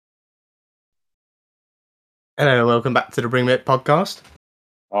Hello and welcome back to the Bring It podcast.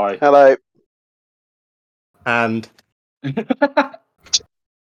 Hi. Hello. And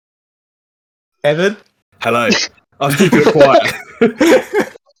Evan. Hello. I'll keep it quiet.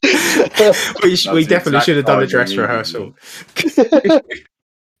 we definitely should have done a dress rehearsal.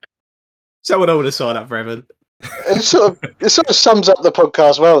 Someone else would have signed up for Evan. It sort of sums up the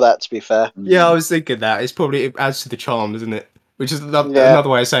podcast well, that, to be fair. Yeah, I was thinking that. It adds to the charm, doesn't it? Which is another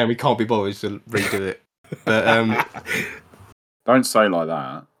way of saying we can't be bothered to redo it. But Don't say like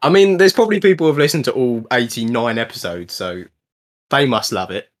that. I mean, there's probably people who've listened to all 89 episodes, so they must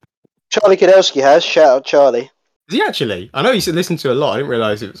love it. Charlie Kadelsky has. Shout out Charlie. Is he actually? I know he's listened to a lot. I didn't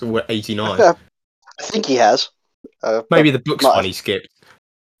realise it was all 89. I think he has. Maybe the book's one he skipped.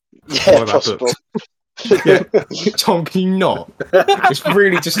 Yeah, possible. Yeah. Tom, can you not? It's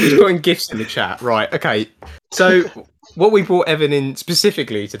really just he's putting gifts in the chat. Right, okay. So what we brought Evan in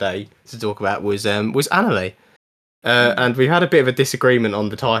specifically today to talk about was anime. And we had a bit of a disagreement on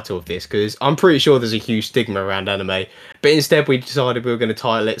the title of this because I'm pretty sure there's a huge stigma around anime. But instead we decided we were going to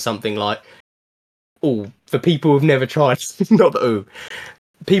title it something like, for people who've never tried, not the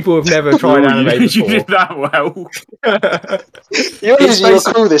people who've never tried anime before. You did that well. You're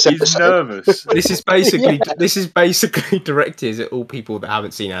cool this episode. He's nervous. This is basically directed at all people that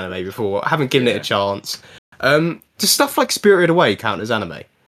haven't seen anime before, haven't given it a chance. Does stuff like Spirited Away count as anime?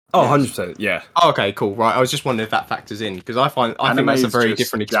 Oh, 100%, yeah. Oh, okay, cool. Right, I was just wondering if that factors in because I think that's a very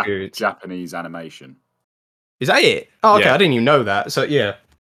different experience. Japanese animation. Is that it? Oh, okay. Yeah. I didn't even know that. So yeah.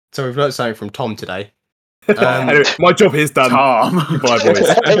 So we've learned something from Tom today. Anyway, my job is done. Tom. Bye,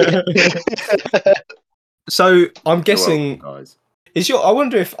 boys. So I'm guessing. Welcome, guys. I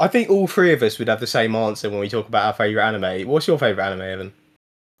wonder if I think all three of us would have the same answer when we talk about our favourite anime. What's your favourite anime, Evan?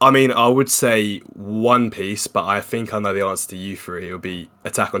 I mean, I would say One Piece, but I think I know the answer to you three. It would be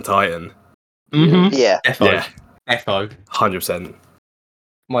Attack on Titan. Mm-hmm. Yeah. FO. 100%.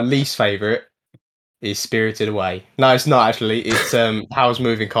 My least favourite is Spirited Away. No, it's not actually. It's Howl's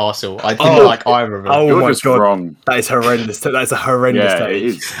Moving Castle. I didn't like either of them. Oh You're my just god, wrong. that is horrendous. That's a horrendous Yeah, take. it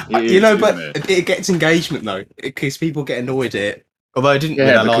is. But it gets engagement though, because people get annoyed at it. Although I didn't.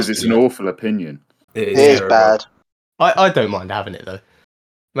 Yeah, because it's an awful opinion. It It is terrible. bad. I don't mind having it though.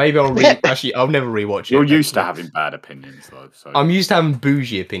 Maybe I'll actually I'll never rewatch it. You're used to having bad opinions, though. So. I'm used to having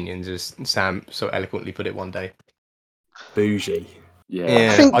bougie opinions, as Sam so eloquently put it one day. Bougie.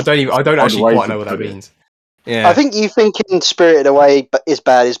 Yeah. I don't actually way quite to know what that put it. means. Yeah, I think you thinking Spirited Away is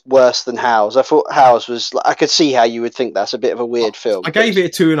bad is worse than Howl's. I thought Howl's was. I could see how you would think that's a bit of a weird film. I gave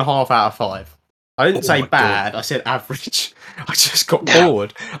it a 2.5 out of 5. I didn't say my bad. I said average. I just got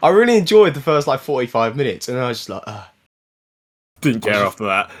bored. I really enjoyed the first 45 minutes, and I was just like, Didn't care after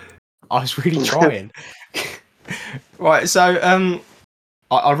that. I was really trying. Right, so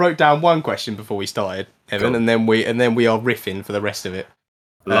I wrote down one question before we started, Evan, Cool. and then we are riffing for the rest of it.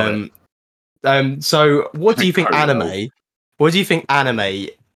 Love it. So what do you think Parallel. What do you think anime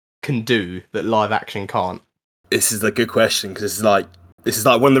can do that live action can't? This is a good question because this is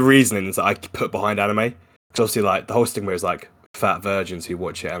like one of the reasonings that I put behind anime. Because obviously, like the whole stigma is like fat virgins who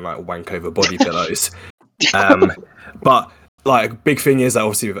watch it and like wank over body pillows. But like big thing is that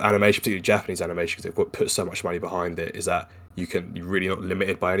obviously with animation, particularly Japanese animation, because they've put so much money behind it, is that you're really not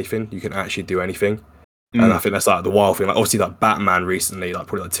limited by anything. You can actually do anything. And I think that's like the wild thing. Like obviously, like Batman recently, like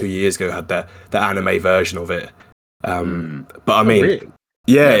probably like 2 years ago, had the anime version of it. But I mean, Really?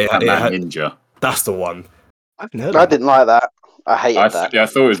 yeah, Batman Ninja. that's the one. I've never. I didn't like that. I hated that. I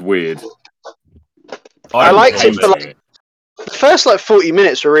thought it was weird. I liked it hated for like the first 40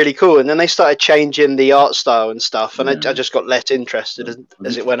 minutes were really cool, and then they started changing the art style and stuff, and I just got less interested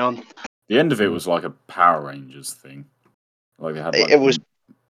as it went on. The end of it was like a Power Rangers thing. Like they had. Like, It was.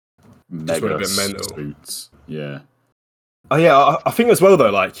 Just went mega a bit mental. suits. Yeah. Oh yeah, I think as well though,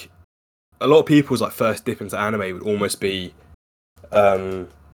 like a lot of people's like first dip into anime would almost be Quentin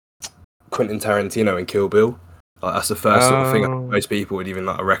Tarantino and Kill Bill. Like that's the first sort of thing that most people would even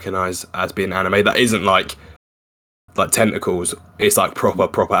like recognize as being anime. That isn't like tentacles. It's like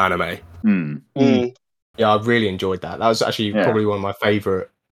proper anime. Mm. Yeah, I really enjoyed that. That was actually probably one of my favourite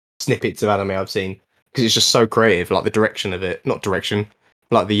snippets of anime I've seen because it's just so creative. Like the direction of it, not direction,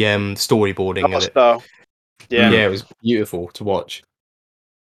 like the storyboarding of Art it. style. Yeah. Yeah, it was beautiful to watch.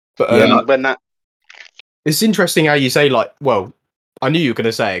 But When that. it's interesting how you say well, I knew you were going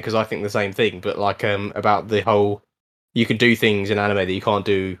to say it because I think the same thing. But about the whole, you can do things in anime that you can't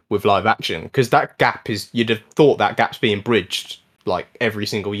do with live action because that gap you'd have thought that gap's being bridged like every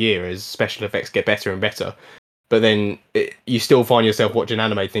single year as special effects get better and better. But then you still find yourself watching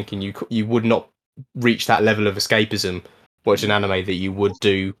anime thinking you would not reach that level of escapism watching anime that you would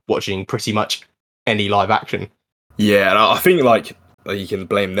do watching pretty much any live action. Yeah, and I think like you can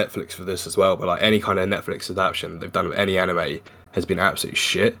blame Netflix for this as well, but like any kind of Netflix adaptation they've done with any anime has been absolute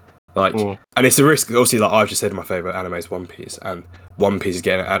shit. Like, and it's a risk. Obviously, like I've just said, my favorite anime is One Piece, and One Piece is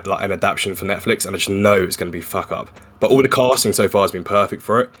getting like an adaptation for Netflix, and I just know it's going to be fuck up. But all the casting so far has been perfect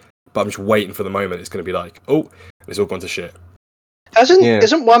for it. But I'm just waiting for the moment it's going to be like, oh, it's all gone to shit.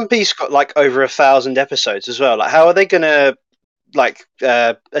 Isn't One Piece got like over 1,000 episodes as well? Like, how are they gonna like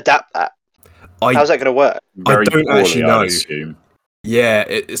adapt that? How's that gonna work? Very I don't poorly, actually know. I'd assume. Yeah,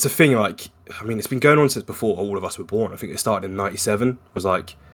 it's a thing. Like, I mean, it's been going on since before all of us were born. I think it started in '97. Was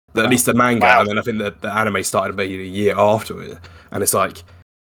like at least the manga, and then I think the anime started maybe a year after it. And it's like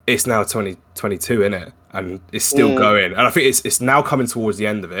it's now 2022 in it, and it's still going. And I think it's now coming towards the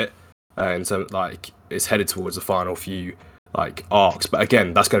end of it, and so like it's headed towards the final few like arcs. But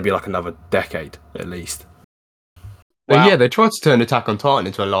again, that's going to be like another decade at least. Well, yeah, they tried to turn Attack on Titan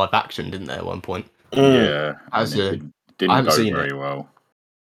into a live action, didn't they, at one point? Yeah, As and it didn't go very well.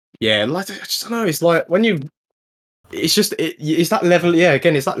 Yeah, like I just don't know. It's like when you, it's just it's that level. Yeah,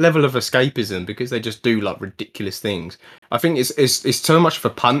 again, it's that level of escapism because they just do like ridiculous things. I think it's so much of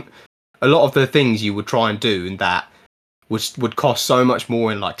a punt. A lot of the things you would try and do in that would cost so much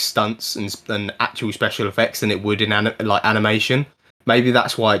more in like stunts and actual special effects than it would in like animation. Maybe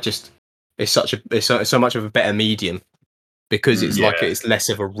that's why it's so much of a better medium because it's like it's less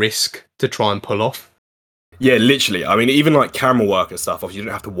of a risk to try and pull off. Yeah, literally. I mean, even like camera work and stuff, obviously you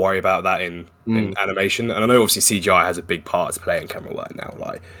don't have to worry about that in animation. And I know obviously CGI has a big part to play in camera work now.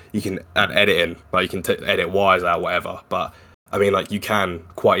 Like you can add editing, like you can edit wires out, whatever. But I mean, like you can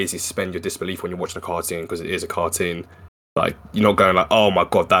quite easily suspend your disbelief when you're watching a cartoon because it is a cartoon. Like you're not going like, oh my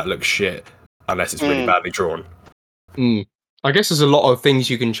god, that looks shit, unless it's really badly drawn. I guess there's a lot of things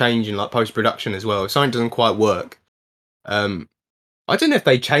you can change in like post production as well. If something doesn't quite work, I don't know if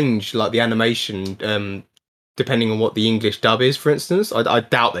they change like the animation. Depending on what the English dub is, for instance, I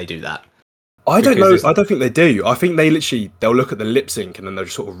doubt they do that. I don't know. I don't think they do. I think they'll look at the lip sync and then they'll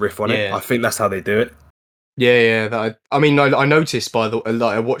just sort of riff on it. I think that's how they do it. Yeah. I mean, I noticed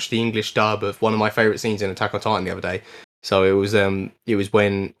I watched the English dub of one of my favorite scenes in Attack on Titan the other day. So it was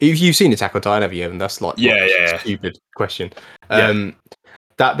when you've seen Attack on Titan, have you? And that's like a stupid question.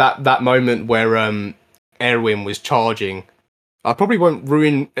 That moment where Erwin was charging. I probably won't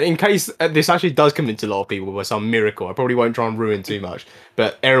ruin, in case this actually does come into a lot of people by some miracle, I probably won't try and ruin too much.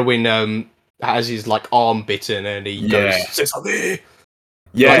 But Erwin has his like arm bitten and he goes, "Sesame!"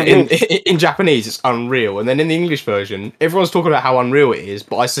 Yeah, like, in Japanese it's unreal, and then in the English version, everyone's talking about how unreal it is,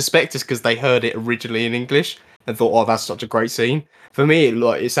 but I suspect it's because they heard it originally in English and thought, "Oh, that's such a great scene." For me,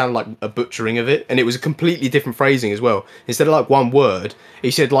 it sounded like a butchering of it, and it was a completely different phrasing as well. Instead of like one word,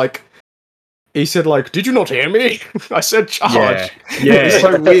 he said, "Did you not hear me?" I said, "Charge." Yeah. It's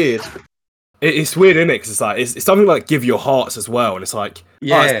so weird. It's weird, isn't it? Because it's like it's something like "give your hearts" as well, and it's like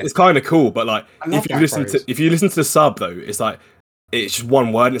it's kind of cool. But like if you listen to the sub though, it's like it's just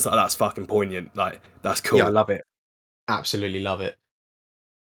one word, and it's like that's fucking poignant. Like that's cool. Yeah, I love it. Absolutely love it.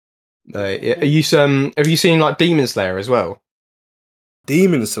 Are you have you seen like Demon Slayer as well?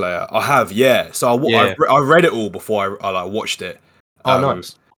 Demon Slayer, I have. Yeah. So I read it all before I like watched it.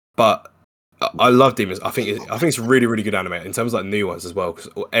 Nice. But I love Demons. I think it's really, really good anime in terms of like new ones as well.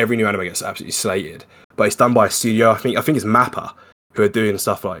 Because every new anime gets absolutely slated, but it's done by a studio. I think it's Mappa who are doing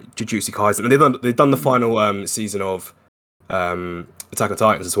stuff like Jujutsu Kaisen, and they've done the final season of Attack on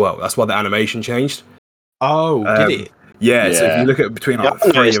Titans as well. That's why the animation changed. Oh, did it? Yeah. So if you look at between like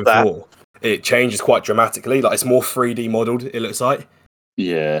 3 and 4, it changes quite dramatically. Like it's more 3D modeled. It looks like.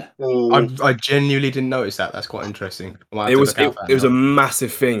 Yeah, I genuinely didn't notice that. That's quite interesting. It was a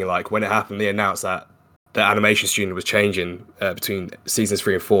massive thing. Like when it happened, they announced that the animation studio was changing between seasons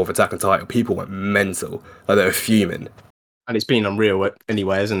 3 and 4 of Attack on Titan. People went mental. Like they were fuming. And it's been unreal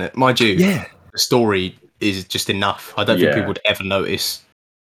anyway, isn't it? Mind you, the story is just enough. I don't think people would ever notice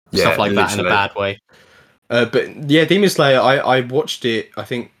stuff like that in a bad way. But yeah, Demon Slayer, I watched it. I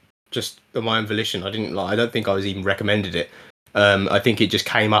think just on my own volition. I don't think I was even recommended it. I think it just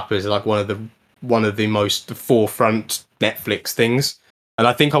came up as like one of the most forefront Netflix things, and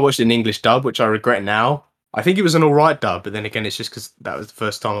I think I watched it in English dub, which I regret now. I think it was an alright dub, but then again, it's just because that was the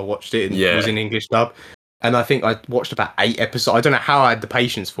first time I watched it, and it was in English dub. And I think I watched about 8 episodes. I don't know how I had the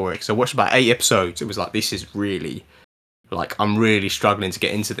patience for it, because I watched about 8 episodes. It was like, this is really, like, I'm really struggling to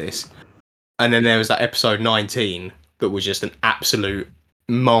get into this. And then there was that episode 19 that was just an absolute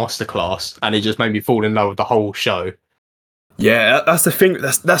masterclass, and it just made me fall in love with the whole show. Yeah, that's the thing.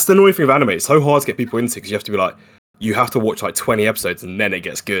 That's the annoying thing of anime. It's so hard to get people into because you have to be like, you have to watch like 20 episodes and then it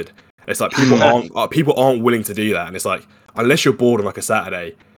gets good. It's like people aren't willing to do that, and it's like unless you're bored on like a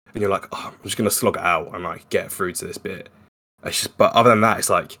Saturday and you're like, oh, I'm just gonna slog it out and like get through to this bit. But other than that, it's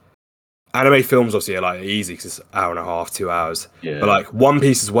like anime films obviously are like easy because it's an hour and a half, 2 hours. Yeah. But like One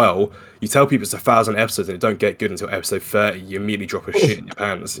Piece as well, you tell people it's 1,000 episodes and it don't get good until episode 30. You immediately drop a shit in your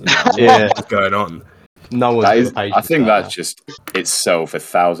pants. You know, Yeah. what's going on? No one's That got is, the patience I think for that that's just itself.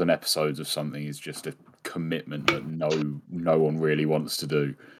 1,000 episodes of something is just a commitment that no one really wants to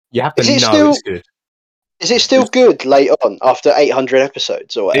do. you have to Is it know still- it's good. Is it still good late on after 800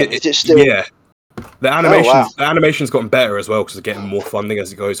 episodes or whatever? Is it still? Yeah. The animation's gotten better as well because it's getting more funding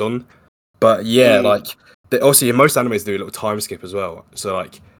as it goes on. But yeah, like obviously most animes do a little time skip as well. So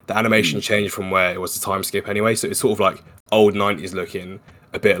like the animation changed from where it was the time skip anyway. So it's sort of like old 90s looking,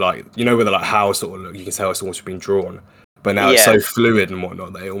 a bit like where the like how sort of look. You can tell it's almost been drawn. But now it's so fluid and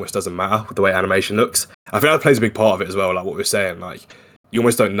whatnot that it almost doesn't matter with the way animation looks. I think that plays a big part of it as well. Like what we're saying, like you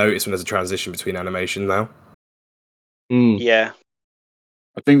almost don't notice when there's a transition between animation now. Yeah.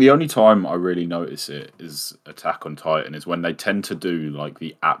 I think the only time I really notice it is Attack on Titan is when they tend to do like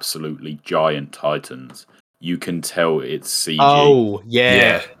the absolutely giant titans. You can tell it's CG. Oh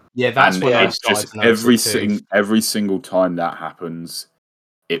yeah. That's and when I it's started just to notice it too. every single time that happens,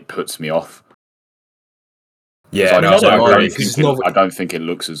 it puts me off. Yeah, I don't think it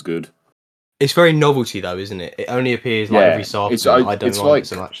looks as good. It's very novelty though, isn't it? It only appears like every so often. I don't like it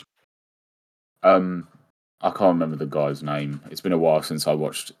so much. I can't remember the guy's name. It's been a while since I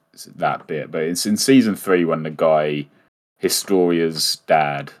watched that bit, but it's in season 3 when the guy, Historia's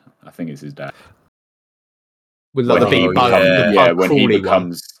dad, I think it's his dad. With like the big bug, when he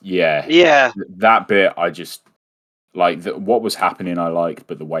becomes, that bit I just like. What was happening, I liked,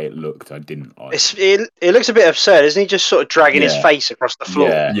 but the way it looked, I didn't like. It looks a bit absurd, isn't he? Just sort of dragging his face across the floor.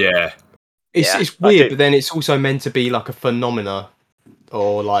 Yeah. It's weird, but then it's also meant to be like a phenomena,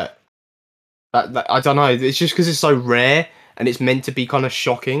 or like that I don't know. It's just because it's so rare, and it's meant to be kind of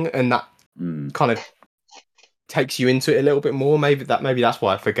shocking, and that kind of takes you into it a little bit more. Maybe that's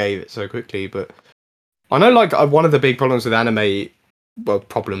why I forgave it so quickly. But I know, like one of the big problems with anime,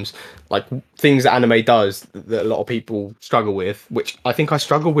 like things that anime does that a lot of people struggle with, which I think I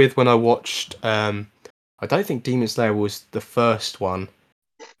struggled with when I watched. I don't think Demon Slayer was the first one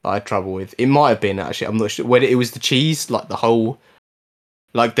that I had trouble with. It might have been actually. I'm not sure. When it was the cheese, like the whole,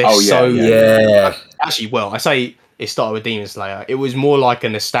 like they're Actually, well, I say it started with Demon Slayer. It was more like a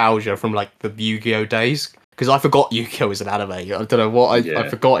nostalgia from like the Yu-Gi-Oh days, because I forgot Yu-Gi-Oh was an anime. I don't know what I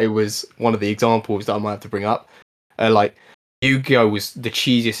forgot. It was one of the examples that I might have to bring up. Like Yu-Gi-Oh was the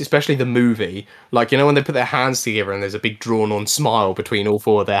cheesiest, especially the movie. Like when they put their hands together and there's a big drawn-on smile between all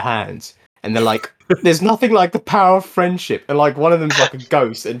 4 of their hands, and they're like, "There's nothing like the power of friendship." And like one of them's like a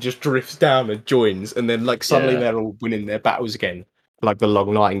ghost and just drifts down and joins, and then like suddenly they're all winning their battles again, like the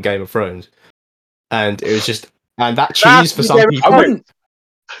Long Night in Game of Thrones. And it was just, and that cheese for some people.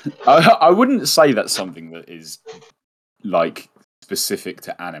 I wouldn't say that's something that is like specific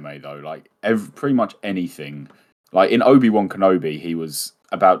to anime though. Like pretty much anything. Like in Obi-Wan Kenobi, he was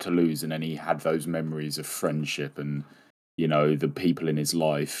about to lose, and then he had those memories of friendship and the people in his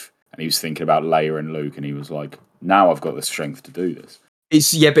life, and he was thinking about Leia and Luke, and he was like, "Now I've got the strength to do this."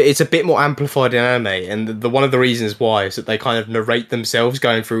 But it's a bit more amplified in anime, and the one of the reasons why is that they kind of narrate themselves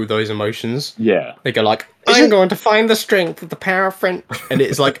going through those emotions. Yeah, they go like, "I'm going to find the strength of the power of friend," and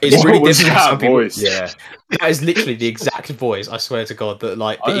it's like it's really difficult for some voice? People. Yeah, that is literally the exact voice. I swear to God that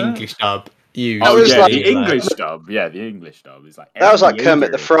like the English dub used. That was like the English dub. Yeah, the English dub is like that was like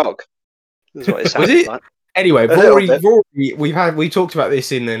Kermit the Frog. That's what it sounded like. Anyway, Rory, we talked about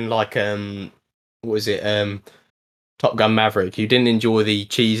this in like what was it Top Gun Maverick. You didn't enjoy the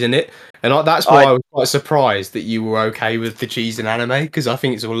cheese in it, and that's why I was quite surprised that you were okay with the cheese in anime, because I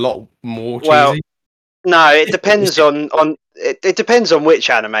think it's a lot more cheesy. Well, no, it depends on it depends on which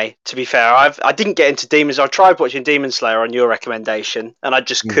anime. To be fair, I didn't get into Demons. I tried watching Demon Slayer on your recommendation, and I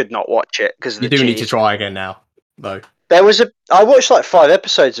just could not watch it because of the cheese. You do need to try again now, though. I watched like 5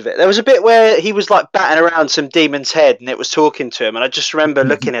 episodes of it. There was a bit where he was like batting around some demon's head, and it was talking to him, and I just remember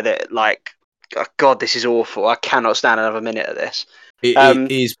looking at it like, oh, God, this is awful. I cannot stand another minute of this.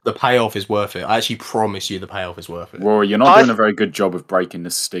 It is. The payoff is worth it. I actually promise you the payoff is worth it. Rory, you're not doing a very good job of breaking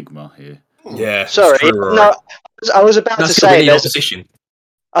the stigma here. Yeah. Sorry. No, I was about to say opposition.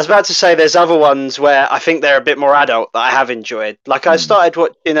 I was about to say there's other ones where I think they're a bit more adult that I have enjoyed. Like I started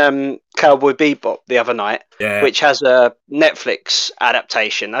watching Cowboy Bebop the other night, which has a Netflix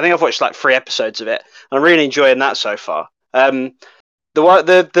adaptation. I think I've watched like 3 episodes of it. I'm really enjoying that so far.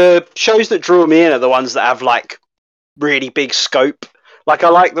 The shows that draw me in are the ones that have like really big scope. Like I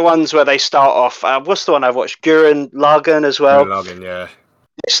like the ones where they start off. What's the one I've watched? Gurren Lagann as well. Gurren Lagann, yeah.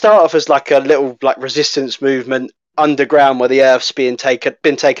 They start off as like a little like resistance movement. underground where the Earth's been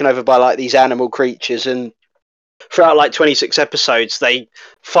taken over by like these animal creatures, and throughout like 26 episodes they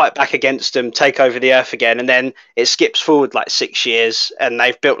fight back against them, take over the Earth again, and then it skips forward like 6 years and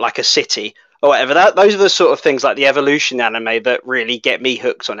they've built like a city or whatever. Those are the sort of things like the evolution anime that really get me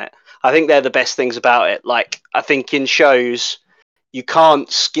hooked on it. I think they're the best things about it. Like, I think in shows you can't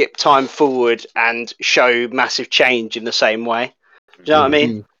skip time forward and show massive change in the same way. Do you know what I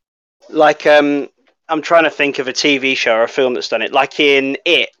mean? Like, I'm trying to think of a TV show or a film that's done it. Like in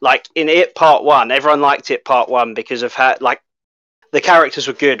It Part 1, everyone liked It Part 1 because of how, like, the characters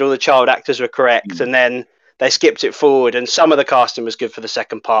were good, all the child actors were correct, and then they skipped it forward, and some of the casting was good for the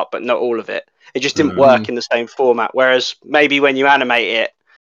second part, but not all of it. It just didn't work in the same format. Whereas maybe when you animate it,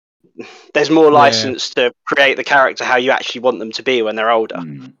 there's more license to create the character how you actually want them to be when they're older.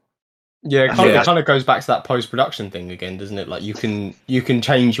 Yeah, it kind of goes back to that post-production thing again, doesn't it? Like, you can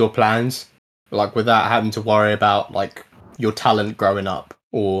change your plans, like, without having to worry about like your talent growing up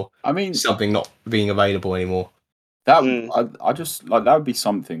or something not being available anymore. I just like that would be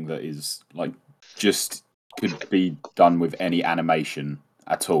something that is like just could be done with any animation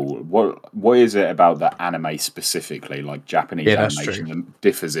at all. What is it about the anime specifically, like Japanese animation, that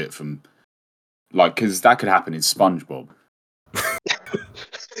differs it from, like, because that could happen in SpongeBob.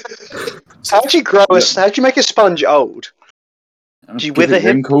 How'd you make a sponge old? Do you wither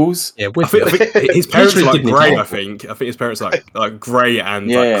him? Wrinkles? Yeah, I think his parents are like grey. I think his parents are like grey and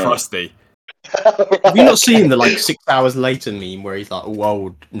like crusty. Have you not seen the like 6 hours later meme where he's like all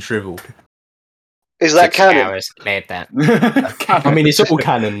old and shriveled? Is that canon? Hours later. I mean, it's all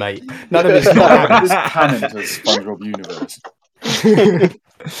canon, mate. None of it's not canon. It's canon to the SpongeBob universe.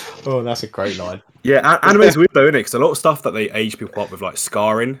 Oh, that's a great line. Yeah, anime's weird though, isn't it? Because a lot of stuff that they age people up with, like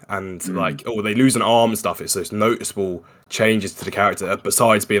scarring and like, they lose an arm and stuff. It's those noticeable changes to the character.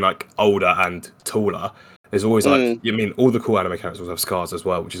 Besides being like older and taller, there's always like, I mean, all the cool anime characters have scars as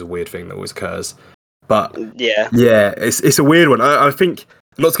well, which is a weird thing that always occurs. But yeah, it's a weird one. I think,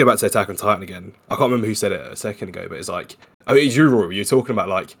 not to go back to Attack on Titan again. I can't remember who said it a second ago, but it's like, I mean, it's you, Rory. You're talking about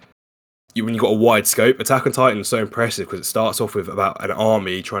like, when you've got a wide scope. Attack on Titan is so impressive because it starts off with about an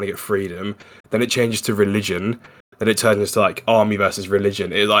army trying to get freedom, then it changes to religion, then it turns into like army versus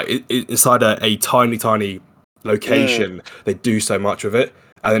religion. Inside a tiny location, they do so much with it,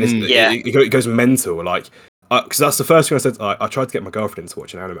 and then it goes mental. Like, because that's the first thing I said. I tried to get my girlfriend to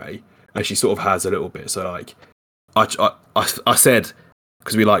watch an anime, and she sort of has a little bit. So like, I said,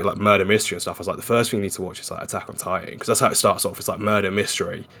 because we like murder mystery and stuff, I was like, the first thing you need to watch is like Attack on Titan, because that's how it starts off. It's like murder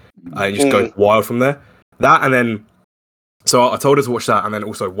mystery, and you just go wild from there. That, and then so I told her to watch that, and then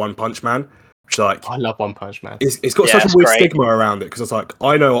also One Punch Man, which like, I love One Punch Man. It's got such a weird stigma around it, because it's like,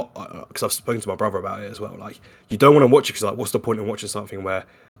 I know, because I've spoken to my brother about it as well. Like, you don't want to watch it because like, what's the point in watching something where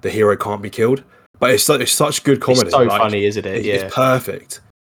the hero can't be killed? But it's such good comedy. It's so funny, isn't it? It's perfect.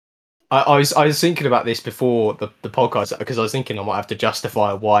 I was thinking about this before the podcast, because I was thinking I might have to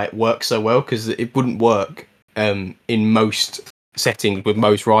justify why it works so well, because it wouldn't work in most settings with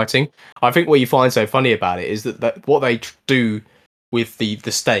most writing. I think what you find so funny about it is that what they do with the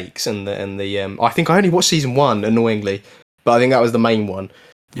stakes and the I think I only watched season 1, annoyingly, but I think that was the main one.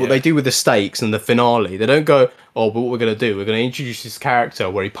 What they do with the stakes and the finale, they don't go, but what we're going to do, we're going to introduce this character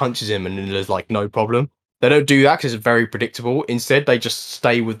where he punches him and then there's like no problem. They don't do that because it's very predictable. Instead, they just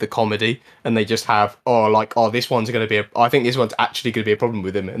stay with the comedy, and they just have, this one's going to be I think this one's actually going to be a problem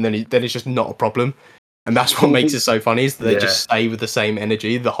with him, and then it's just not a problem. And that's what makes it so funny, is that they just stay with the same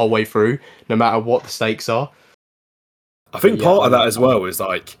energy the whole way through, no matter what the stakes are. I think part of that as well is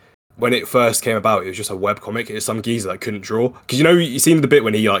like, when it first came about, it was just a webcomic. It's some geezer that couldn't draw. Because you seen the bit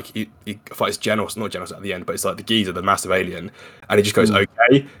when he fights Genos, not Genos at the end, but it's like the geezer, the massive alien, and he just goes,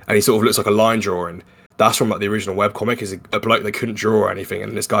 okay, and he sort of looks like a line drawing. That's from like the original webcomic, is a bloke that couldn't draw or anything,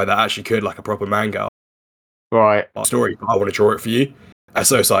 and this guy that actually could, like a proper manga. Right. Story, I want to draw it for you. And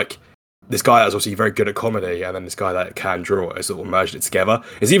so it's like, this guy that's obviously very good at comedy, and then this guy that can draw it, sort of merged it together.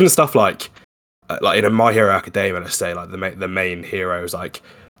 It's even stuff like in a My Hero Academia, let's say, like the main hero is like,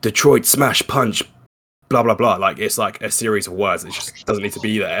 Detroit smash punch, blah blah blah. Like, it's like a series of words that just doesn't need to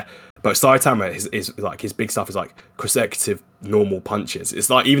be there. But Saitama is like, his big stuff is like consecutive normal punches.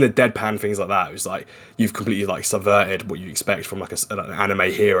 It's like even the deadpan things like that. It's like you've completely like subverted what you expect from like an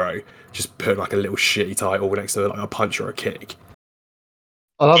anime hero. Just putting like a little shitty title next to like a punch or a kick.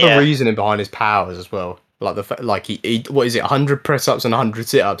 I love the reasoning behind his powers as well. Like he what is it? 100 press ups and 100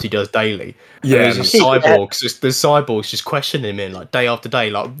 sit ups he does daily. Yeah, and there's cyborgs. The cyborgs just questioning him like day after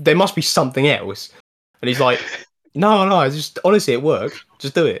day. Like, there must be something else. And he's like, no, just honestly, it worked.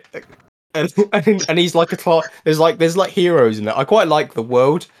 Just do it. And he's like there's like heroes in there. I quite like the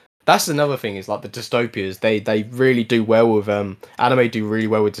world That's another thing is like the dystopias. They really do well with anime do really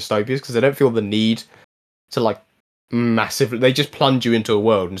well with dystopias because they don't feel the need to like massively. They just plunge you into a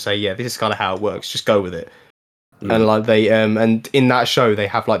world and say, yeah, this is kind of how it works. Just go with it. And like they and in that show they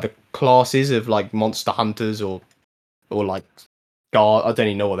have like the classes of like monster hunters or like guard. I don't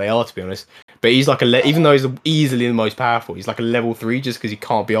even know what they are to be honest. But he's like even though he's easily the most powerful, he's like a level 3 just because he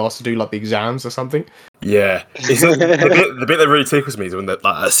can't be asked to do like the exams or something. Yeah, it's the bit that really tickles me is when like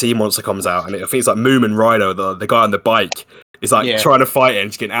a sea monster comes out, and I think it's like Moomin Rider, the guy on the bike, is like trying to fight it and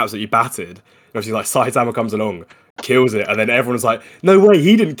just getting absolutely battered. And obviously, like Saitama comes along, kills it, and then everyone's like, "No way,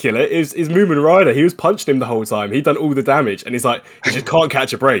 he didn't kill it. It's Moomin Rider. He was punching him the whole time. He'd done all the damage, and he's like, he just can't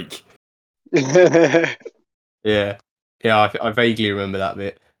catch a break." Yeah, I vaguely remember that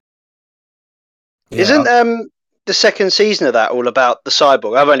bit. Yeah. Isn't the second season of that all about the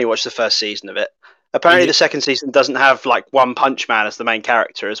cyborg? I've only watched the first season of it. Apparently, the second season doesn't have like One Punch Man as the main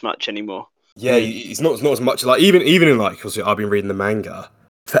character as much anymore. Yeah, it's not as much. Like even in like, because I've been reading the manga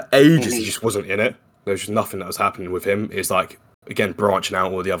for ages, he just wasn't in it. There was just nothing that was happening with him. It's like again branching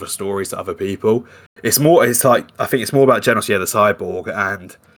out all the other stories to other people. It's like I think it's more about Genos, the cyborg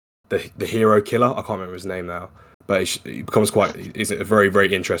and the hero killer. I can't remember his name now, but he becomes he's a very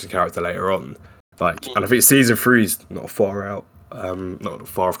very interesting character later on. Like, and I think season 3 is not far out, not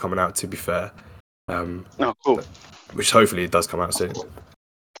far off coming out. To be fair, cool. Which hopefully it does come out soon.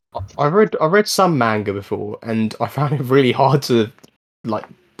 I read some manga before, and I found it really hard to like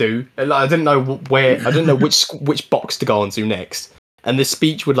do. Like, I didn't know which box to go onto next, and the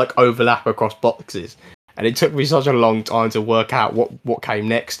speech would like overlap across boxes, and it took me such a long time to work out what came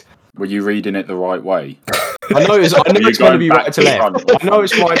next. Were you reading it the right way? I know it's going to be right to left. I know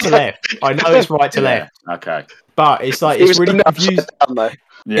it's right to left. I know it's right to left. Okay. But it's like it's really confusing. Yeah.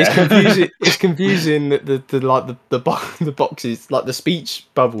 It's confusing. It's confusing that the boxes, like the speech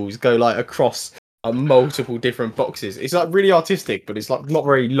bubbles, go like across multiple different boxes. It's like really artistic, but it's like not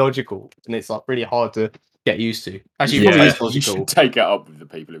very logical, and it's like really hard to get used to. Actually, probably is logical. You should take it up with the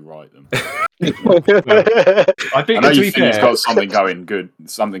people who write them. I think know you think it's got something going good,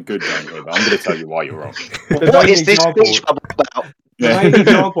 but I'm going to tell you why you're wrong. What is this speech bubble about? The main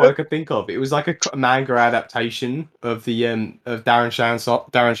example I could think of, it was like a manga adaptation of the of Darren Shan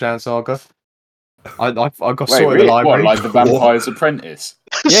saga. I got saw it in the library. What, like the Vampire's Apprentice?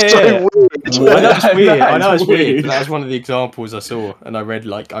 Yeah. So weird. I know it's weird. I know it's weird. That was one of the examples I saw, and I read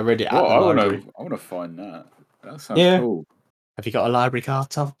it at the library. I want to find that. That sounds cool. Have you got a library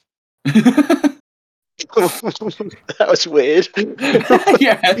card, Tom? That was weird.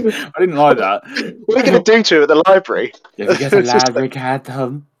 Yeah, I didn't like that. What are we going to do to it at the library? Yeah, you get a library card,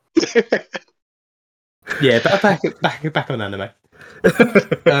 Tom. Yeah, back on anime.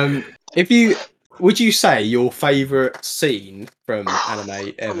 Would you say your favourite scene from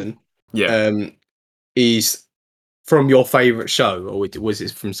anime, Evan? Yeah. Is from your favourite show, or was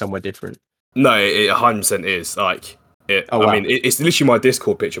it from somewhere different? No, it 100% is. Like, I mean, it's literally my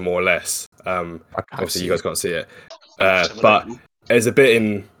Discord picture, more or less. Obviously, you guys can't see it. But there's a bit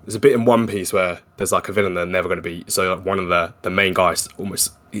in One Piece where there's like a villain they're never going to beat. So like, one of the main guys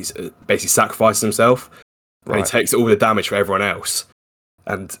he's basically sacrifices himself, and he takes all the damage for everyone else.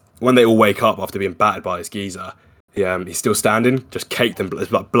 And when they all wake up after being battered by this geezer, he's still standing, just caked in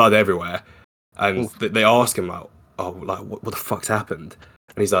blood, like blood everywhere. And they ask him like, "Oh, like what the fuck's happened?"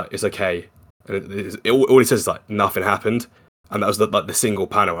 And he's like, "It's okay." And all he says is like, "Nothing happened." And that was the single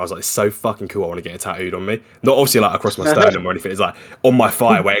panel. I was like, "It's so fucking cool. I want to get it tattooed on me." Not obviously like across my sternum or anything. It's like on my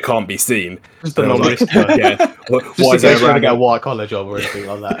thigh where it can't be seen. Just the longest. Why is there to get a white collar job or anything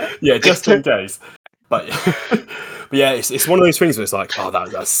like that? Yeah, just in case. But yeah, it's one of those things where it's like, oh,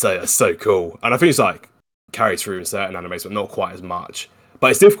 that's so cool. And I think it's like carries through in certain animes, but not quite as much.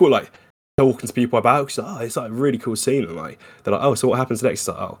 But it's difficult like talking to people about it, because it's like a really cool scene, and like they're like, "Oh, so what happens next?"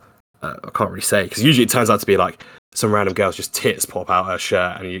 It's like, I can't really say, because usually it turns out to be like some random girl's just tits pop out her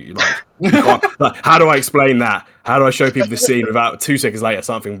shirt, and you can't, like, how do I explain that? How do I show people the scene without 2 seconds later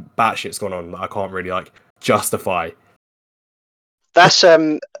something batshit's gone on that I can't really like justify? That's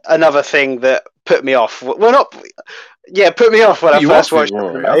another thing that put me off. Well, put me off when I first watched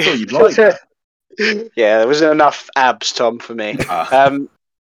it. I thought you'd like it. Yeah, there wasn't enough abs, Tom, for me.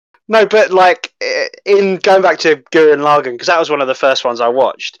 No, but like in going back to Gurren Lagann, because that was one of the first ones I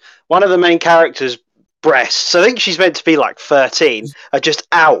watched. One of the main characters' breasts, I think she's meant to be like 13, are just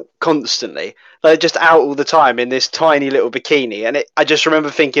out constantly. They're just out all the time in this tiny little bikini, and I just remember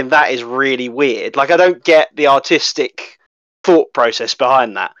thinking that is really weird. Like, I don't get the artistic thought process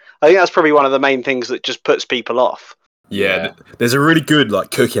behind that. I think that's probably one of the main things that just puts people off. Yeah. There's a really good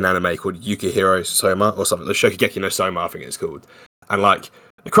like cooking anime called Yukihiro Soma or something. The Shokugeki no Soma, I think it's called. And like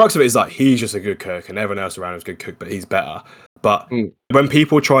the crux of it is like he's just a good cook, and everyone else around him is a good cook, but he's better. But when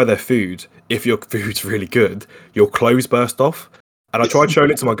people try their food, if your food's really good, your clothes burst off. And I tried showing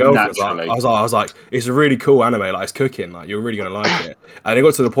it to my girlfriend. I was like, it's a really cool anime. Like it's cooking. Like you're really gonna like it. And it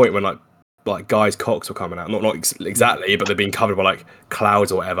got to the point when like guys' cocks were coming out. Not exactly, but they're being covered by like clouds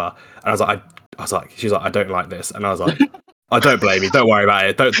or whatever. And I was like, she's like, I don't like this. And I was like, I don't blame you. Don't worry about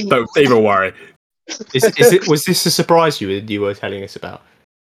it. Don't even worry. Was this a surprise you were telling us about?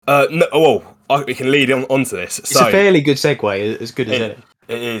 No. Well, we can lead onto this. It's a fairly good segue, as good as any.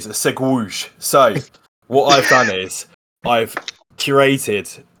 It is a segue. So what I've done is I've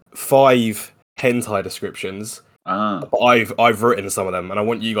curated 5 hentai descriptions. I've written some of them, and I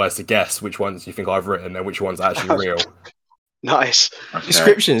want you guys to guess which ones you think I've written and which ones are actually real. Nice. Okay.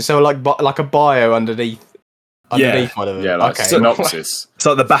 Descriptions, so like a bio underneath one of them. Yeah, like synopsis.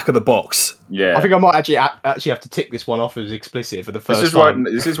 So at the back of the box. Yeah. I think I might actually have to tick this one off as explicit for the first time.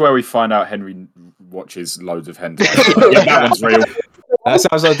 This is where we find out Henry watches loads of hentai. Yeah, that one's real. That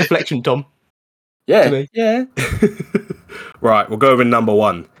sounds like a deflection, Tom. Yeah. Yeah. Right, we'll go over number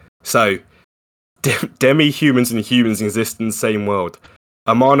 1. So, demi-humans and humans exist in the same world.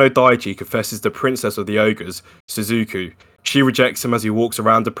 Amano Daiji confesses the princess of the ogres, Suzuku. She rejects him as he walks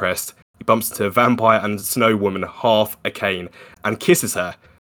around depressed. He bumps into a vampire and snow woman, half a cane, and kisses her.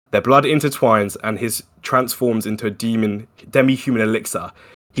 Their blood intertwines and his transforms into a demi-human elixir.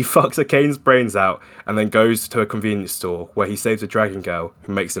 He fucks Akane's brains out and then goes to a convenience store where he saves a dragon girl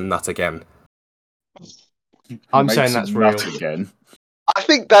who makes him nut again. I'm saying that's real. Again. I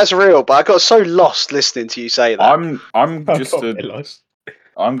think that's real, but I got so lost listening to you say that. I'm gonna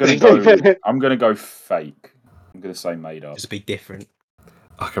go fake. I'm gonna say made up. Just be different.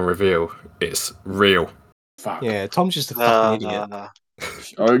 I can reveal it's real. Fuck. Yeah, Tom's just a fucking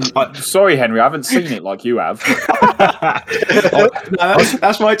idiot. Sorry, Henry, I haven't seen it like you have.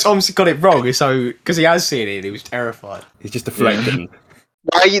 That's why Tom's got it wrong. So because he has seen it, and he was terrified. He's just deflecting.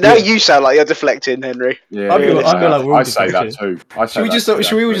 Now you sound like you're deflecting, Henry. Yeah, I say that too.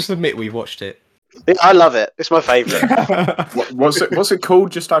 Should we all just admit we watched it? I love it. It's my favourite. What's it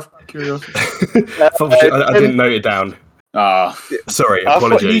called? Just out of curiosity. I didn't note it down. Sorry,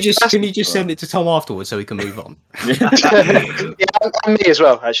 apologies. Can you just send it to Tom afterwards so we can move on? And me as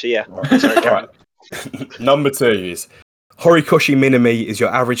well, actually. Yeah. Sorry, right. Number 2 is Horikoshi Minami is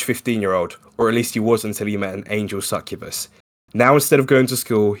your average 15-year-old, or at least he was until he met an angel succubus. Now, instead of going to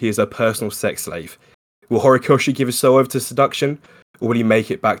school, he is a personal sex slave. Will Horikoshi give his soul over to seduction, or will he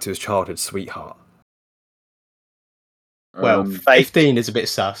make it back to his childhood sweetheart? Well, 15 is a bit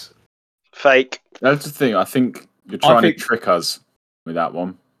sus. Fake. That's the thing. I think you're trying to trick us with that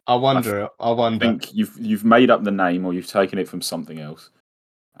one. I wonder. I think you've made up the name, or you've taken it from something else.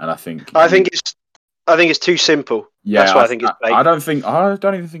 And I think it's too simple. Yeah, that's why I think it's fake. I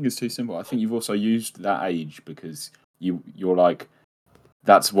don't even think it's too simple. I think you've also used that age because you're like,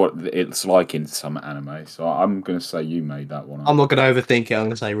 that's what it's like in some anime. So I'm going to say you made that one up. I'm not going to overthink it. I'm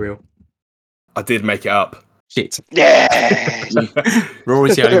going to say real. I did make it up. Shit. Yeah.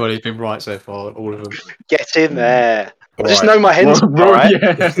 Rory's the only one who's been right so far. All of them. Get in there. I just know my hens. Right?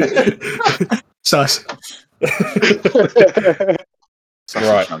 Yeah. Sus.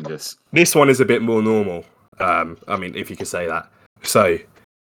 Right. This one is a bit more normal. I mean, if you could say that. So,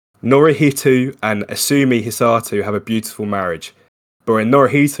 Norihito and Asumi Hisato have a beautiful marriage. But when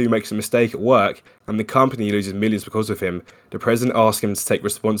Norihito makes a mistake at work and the company loses millions because of him, the president asks him to take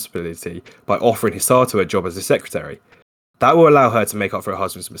responsibility by offering Hisato a job as a secretary. That will allow her to make up for her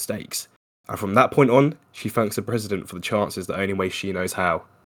husband's mistakes. And from that point on, she thanks the president for the chances the only way she knows how.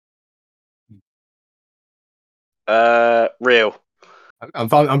 Real.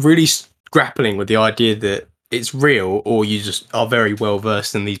 I'm really grappling with the idea that it's real, or you just are very well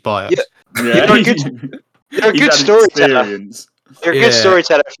versed in these bios. Yeah. You're a good storyteller. You're a good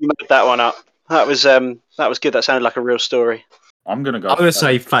storyteller if you made that one up. That was good. That sounded like a real story. I'm gonna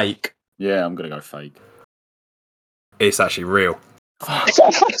say fake. Yeah, I'm gonna go fake. It's actually real. Wait,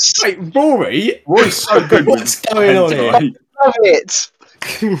 Rory's so good. What's going on here? Love it.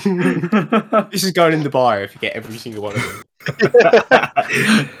 This is going in the bio if you get every single one of them.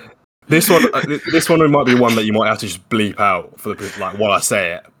 This one might be one that you might have to just bleep out for the while I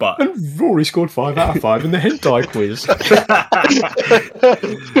say it. But and Rory scored 5 out of 5 in the hentai quiz.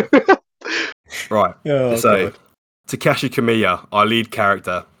 Right. Oh, so, God. Takashi Kamiya, our lead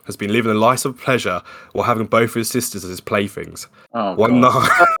character, has been living a life of pleasure while having both of his sisters as his playthings. Oh,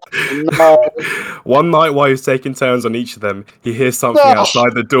 one night while he's taking turns on each of them, he hears something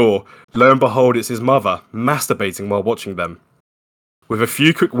outside the door. Lo and behold, it's his mother, masturbating while watching them. With a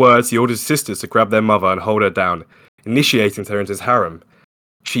few quick words, he orders his sisters to grab their mother and hold her down. initiating her into his harem.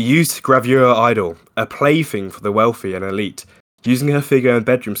 She used to gravure idol, a plaything for the wealthy and elite, using her figure and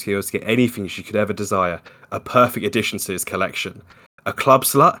bedroom skills to get anything she could ever desire, a perfect addition to his collection. A club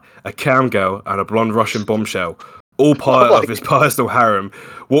slut, a cam girl, and a blonde Russian bombshell, all part of his personal harem.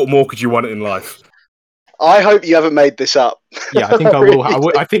 What more could you want in life? I hope you haven't made this up. Yeah, I think I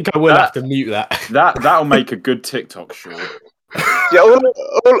will. I think I will have to mute that. That'll make a good TikTok short. Yeah,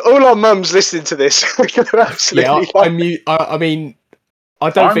 all our mums listening to this. Yeah, I mute. I mean, I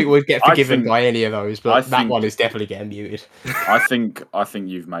don't think we'd get forgiven by any of those, but that one is definitely getting muted. I think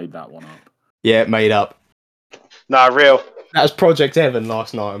you've made that one up. Yeah, made up. Nah, real. That was Project Evan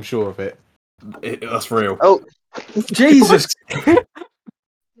last night. I'm sure of it. That's real. Oh, Jesus!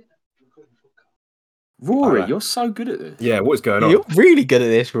 Rory, you're so good at this. Yeah, what's going on? You're really good at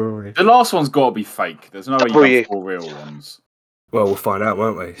this, Rory. The last one's got to be fake. There's no way you have 4 real ones. Well, we'll find out,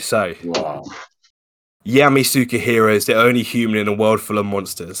 won't we? So, Wow. Yami Sukahiro is the only human in a world full of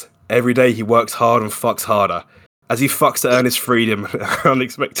monsters. Every day he works hard and fucks harder. As he fucks to earn his freedom, an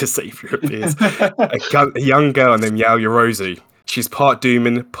unexpected savior appears. A young girl named Yao Yorozu. She's part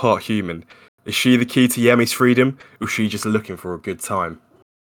demon, part human. Is she the key to Yami's freedom, or is she just looking for a good time?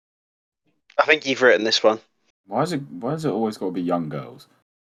 I think you've written this one. Why is it always got to be young girls?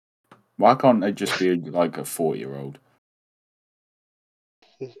 Why can't they just be like a 40-year-old?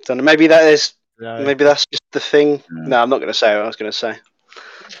 Don't know. Maybe that is. No. Maybe that's just the thing. Yeah. No, I'm not going to say what I was going to say.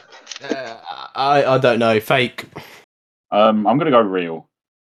 I don't know. Fake. I'm gonna go real.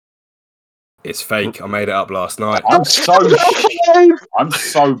 It's fake. I made it up last night. I'm so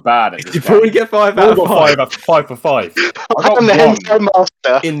bad at this. Before we get 5 out of 5. 5 for 5. I'm the hentai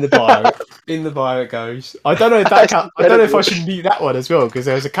master. In the bio. In the bio it goes. I don't know if that I don't know if I should mute that one as well, because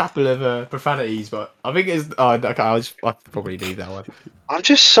there's a couple of profanities, but I think it's. Okay, I'll probably leave that one. I'm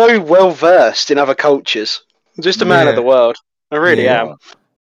just so well versed in other cultures. I'm just a man of the world. I really am.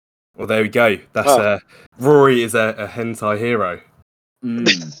 Well, there we go. That's Rory is a hentai hero.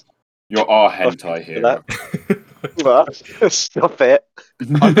 You're our hentai hero. Stop it.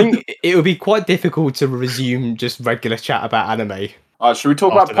 I think it would be quite difficult to resume just regular chat about anime. Should we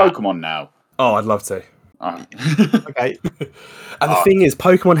talk about Pokemon now? Oh, I'd love to. Okay. And the thing is,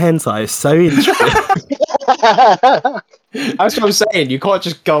 Pokemon hentai is so interesting. That's what I'm saying. You can't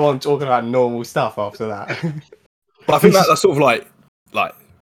just go on talking about normal stuff after that. But I think that's sort of like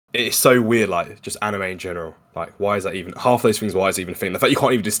it's so weird, like just anime in general. Like, why is that even half those things? Why is it even a thing? The fact you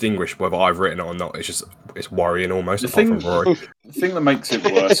can't even distinguish whether I've written it or not, it's worrying almost. The thing that makes it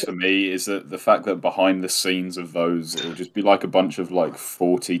worse for me is that the fact that behind the scenes of those, it'll just be like a bunch of like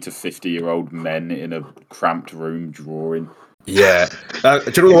 40 to 50-year-old men in a cramped room drawing. Yeah. Do you know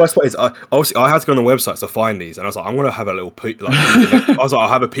what the worst part is? I had to go on the website to find these, and I was like, I'm gonna have a little peek. I'll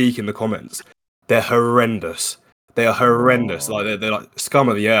have a peek in the comments. They're horrendous. They are horrendous. Like they're like scum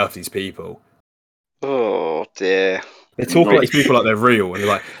of the earth. These people. Oh dear. They talk about these people like they're real, and they're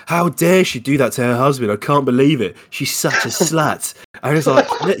like, "How dare she do that to her husband? I can't believe it. She's such a slut." And it's like,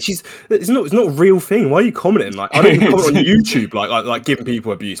 it's not a real thing. Why are you commenting? Like, I don't even comment on YouTube, like giving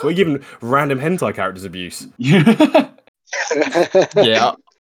people abuse. Why are you giving random hentai characters abuse?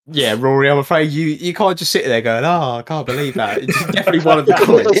 Yeah, Rory, I'm afraid you can't just sit there going, "Oh, I can't believe that." It's definitely one of the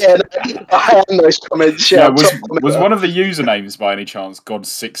comments. Yeah, I am those comments. Yeah, was one of the usernames by any chance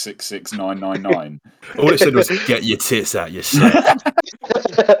God666999? All it said was, "Get your tits out, you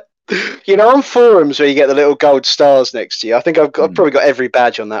slut." You know, on forums where you get the little gold stars next to you, I think I've probably got every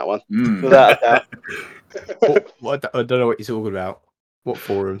badge on that one. Without a doubt. I don't know what you're talking about. What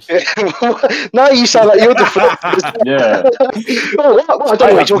forums? No, you sound like you're deflecting. Yeah. I don't know what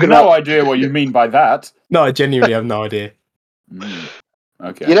you're talking about. No idea what you mean by that. No, I genuinely have no idea.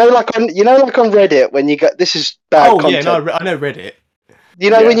 Okay. You know, like on Reddit when you get this is bad content. Yeah, no, I know Reddit. You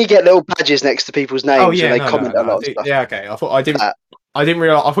know when you get little badges next to people's names and they comment a lot of stuff. Yeah, okay. I didn't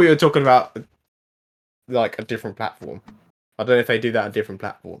realize. I thought you were talking about like a different platform. I don't know if they do that on different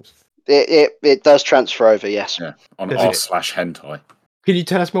platforms. It does transfer over, yes. Yeah, on r/hentai. Can you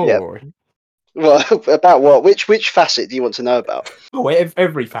tell us more, Rory? Well, about what? Which facet do you want to know about? Oh,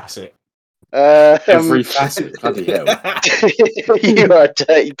 every facet. Every facet. Bloody hell. You are a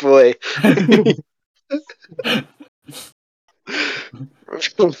dirty boy.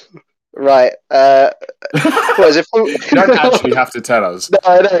 Right. What is it? You don't actually have to tell us. No,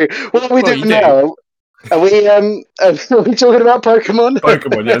 I know. What are we doing now? Are we talking about Pokemon?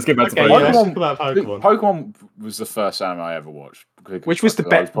 Pokemon, yeah, let's get back to Pokemon. Pokemon was the first anime I ever watched. Which was the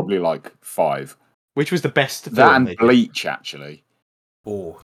best? I was probably like 5. Which was the best? That and Bleach, actually.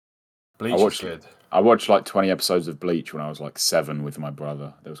 Oh, Bleach was good. I watched like 20 episodes of Bleach when I was like 7 with my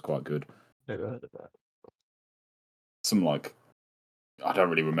brother. That was quite good. Never heard of that. some like I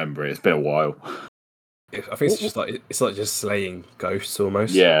don't really remember it. It's been a while. I think it's like just slaying ghosts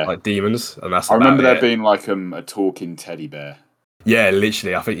almost. Yeah. Like demons, and that's. I remember there it. being like a talking teddy bear. Yeah,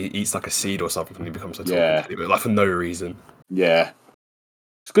 literally. I think he eats like a seed or something, and he becomes a talking teddy bear, like for no reason. Yeah,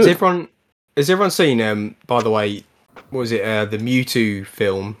 it's good. Has everyone seen? By the way, what was it? The Mewtwo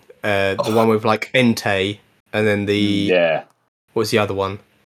film, the one with like Entei, and then what's the other one?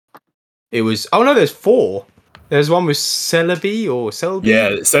 It was. Oh no, there's 4. There's one with Celebi or Celebi.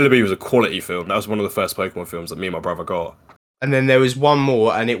 Yeah, Celebi was a quality film. That was one of the first Pokemon films that me and my brother got. And then there was one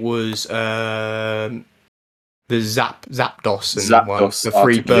more, and it was the Zapdos and one, the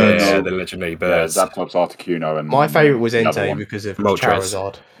 3 birds. Yeah, the legendary birds. Yeah, Zapdos, Articuno, and my favourite was Entei because of Moltres.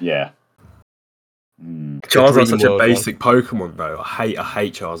 Charizard. Yeah. Charizard's such a basic Pokemon, though. I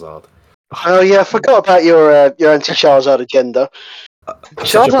hate Charizard. Oh yeah, I forgot about your anti-Charizard agenda.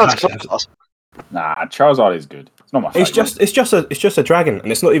 Charizard's class. Nah, Charizard is good. It's not my favorite. It's just a dragon,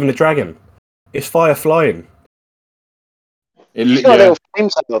 and it's not even a dragon. It's fire flying. He's got a little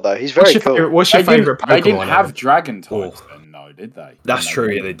flamethrower though. He's very cool. What's your favourite Pokemon? They didn't have dragon types then, no, did they? That's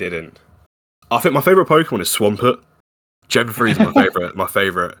true. Yeah, they didn't. I think my favourite Pokemon is Swampert. Gen 3 is my favourite. My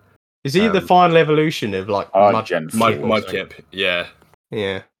favourite. Is he the final evolution of like Mudkip? Yeah.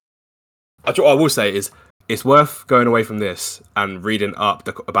 Yeah. What I will say is, it's worth going away from this and reading up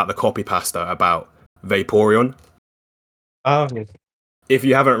about the copy pasta about Vaporeon. Oh. If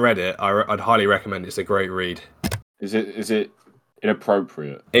you haven't read it, I'd highly recommend it. It's a great read. Is it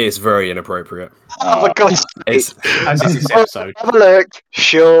inappropriate? It is very inappropriate. Oh my god! As is this episode. Have a look.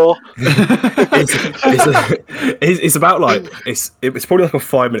 Sure. It's about like it's probably like a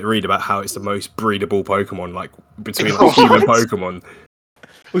 5-minute read about how it's the most breedable Pokemon, like between like, human Pokemon.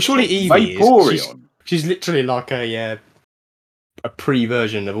 Well, surely Eevee is. She's literally like a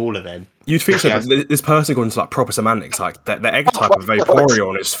pre-version of all of them. You'd think so, but this person going into like proper semantics, like the egg type of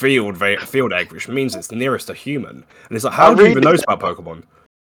Vaporeon is field egg, which means it's nearest to human. And it's like, how do you even know about Pokemon?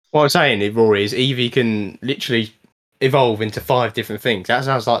 What I'm saying, Rory, is Eevee can literally evolve into 5 different things. That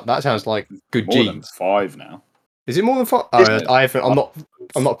sounds like good more genes. Than 5 now. Is it more than 5? I'm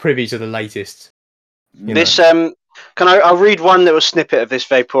not privy to the latest. This I'll read one little snippet of this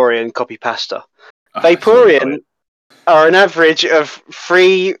Vaporeon copy pasta. Vaporeon are an average of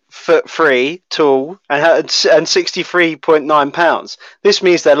 3'3" tall and 63.9 pounds. This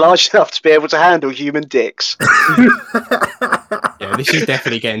means they're large enough to be able to handle human dicks. Yeah, this is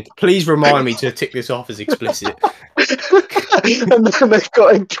definitely getting. Please remind me to tick this off as explicit. And then they've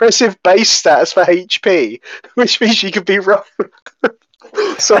got impressive base stats for HP, which means you could be wrong.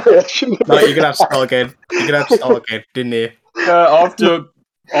 Sorry, I shouldn't. No, you're gonna have to start again. Didn't you? After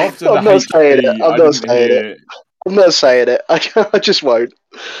I'm not saying it. I'm not saying it. I just won't.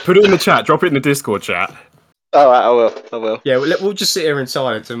 Put it in the chat. Drop it in the Discord chat. All right, I will. Yeah, we'll just sit here in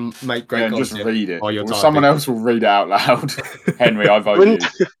silence and make great content. Just read it. While you're typing. Someone else will read it out loud. Henry, I vote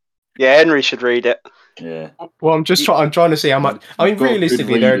you. Yeah, Henry should read it. Yeah. Well, I'm trying to see how much. I mean,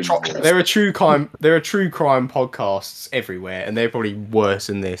 realistically, there are true crime podcasts everywhere, and they're probably worse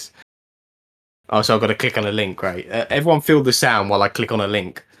than this. Oh, so I've got to click on a link, right? Everyone feel the sound while I click on a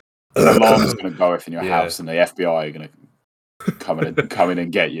link. The alarm's going to go off in your house, and the FBI are going to come in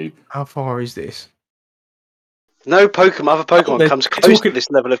and get you. How far is this? No other Pokemon comes close to this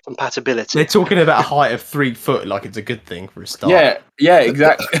level of compatibility. They're talking about a height of 3 foot, like it's a good thing for a start. Yeah,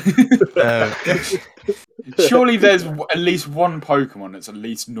 exactly. Surely there's at least one Pokemon that's at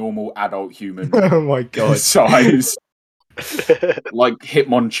least normal adult human. Oh my god, size. Like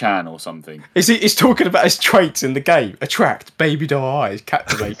Hitmonchan or something. He's talking about his traits in the game: attract, baby doll eyes,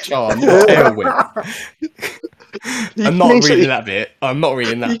 captivate, charm, tail whip. I'm not reading that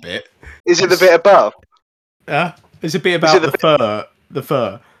bit. Is it the bit above? Yeah, it's a bit about the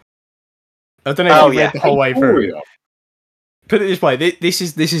fur. I don't know if you read the whole way through. Put it this way: this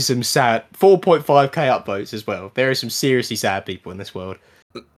is some sad 4.5k upvotes as well. There are some seriously sad people in this world.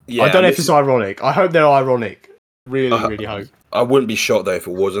 Yeah, I don't know if it's ironic. I hope they're ironic. Really hope. I wouldn't be shocked though if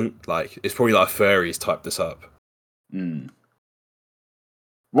it wasn't. Like, it's probably like furries typed this up.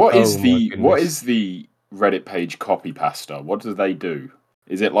 What is the Reddit page copy pasta? What do they do?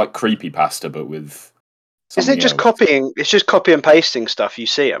 Is it like creepy pasta but with? Isn't it just copying? It's just copy and pasting stuff you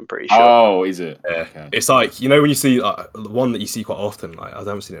see. I'm pretty sure. Oh, is it? Yeah. Okay. It's like, you know, when you see the one that you see quite often. Like, I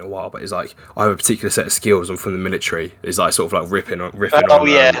haven't seen it in a while, but it's like, I have a particular set of skills. I'm from the military. It's like sort of like riffing on. Oh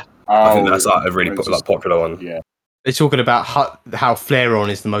yeah. I think that's like a really popular one. Yeah. They're talking about how Flareon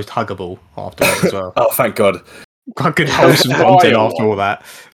is the most huggable after that as well. Oh, thank God. Quite good wholesome content after all that.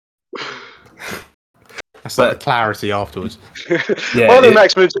 That's like the clarity afterwards. Yeah, While the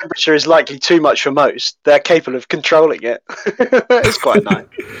maximum temperature is likely too much for most, they're capable of controlling it. It's quite nice.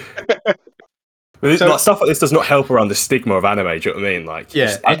 But like, stuff like this does not help around the stigma of anime. Do you know what I mean? Like,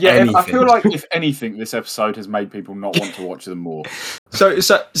 Yeah, I feel like if anything, this episode has made people not want to watch them more. So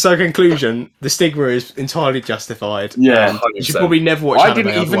conclusion: the stigma is entirely justified. Yeah, you should probably never watch. I anime,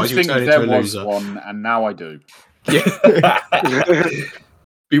 didn't even think there there was one, and now I do. Yeah.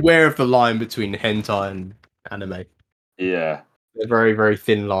 Beware of the line between hentai and anime. Yeah, they're very, very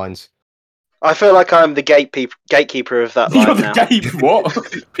thin lines. I feel like I'm the gatekeeper of that line You're now. the what?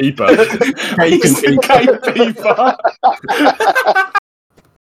 Peeper. He's the gatekeeper.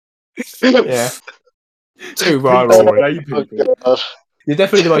 Yeah. Too right, You're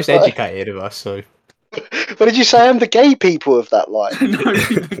definitely the most educated of us, so. What did you say? I'm the gay people of that line. No,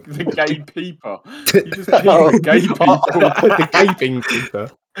 the gay peeper. You just the gay people. The gaping peeper.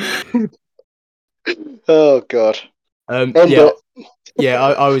 Oh god. I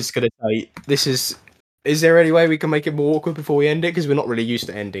was gonna say this is. Is there any way we can make it more awkward before we end it? Because we're not really used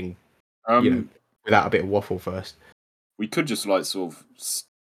to ending, without a bit of waffle first. We could just sort of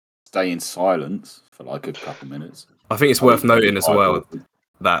stay in silence for a couple minutes. I think it's worth noting as well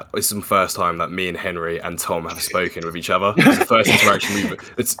that it's the first time that me and Henry and Tom have spoken with each other. It's the first interaction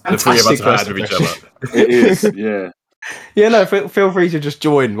the three of us have had with each other. It is, yeah. Yeah, no, feel free to just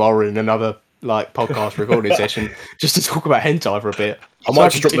join while we're in another podcast recording session just to talk about hentai for a bit. I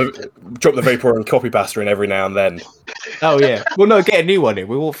might just drop the vapor and copy pasta in every now and then. Oh yeah. Well, no, get a new one in.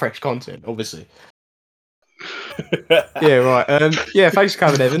 We want fresh content, obviously. Yeah, right. Thanks for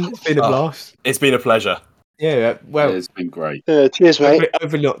coming, Evan. It's been a blast. It's been a pleasure. Yeah, well, it's been great. Cheers, mate.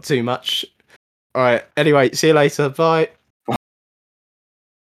 Hopefully not too much. All right. Anyway, see you later. Bye.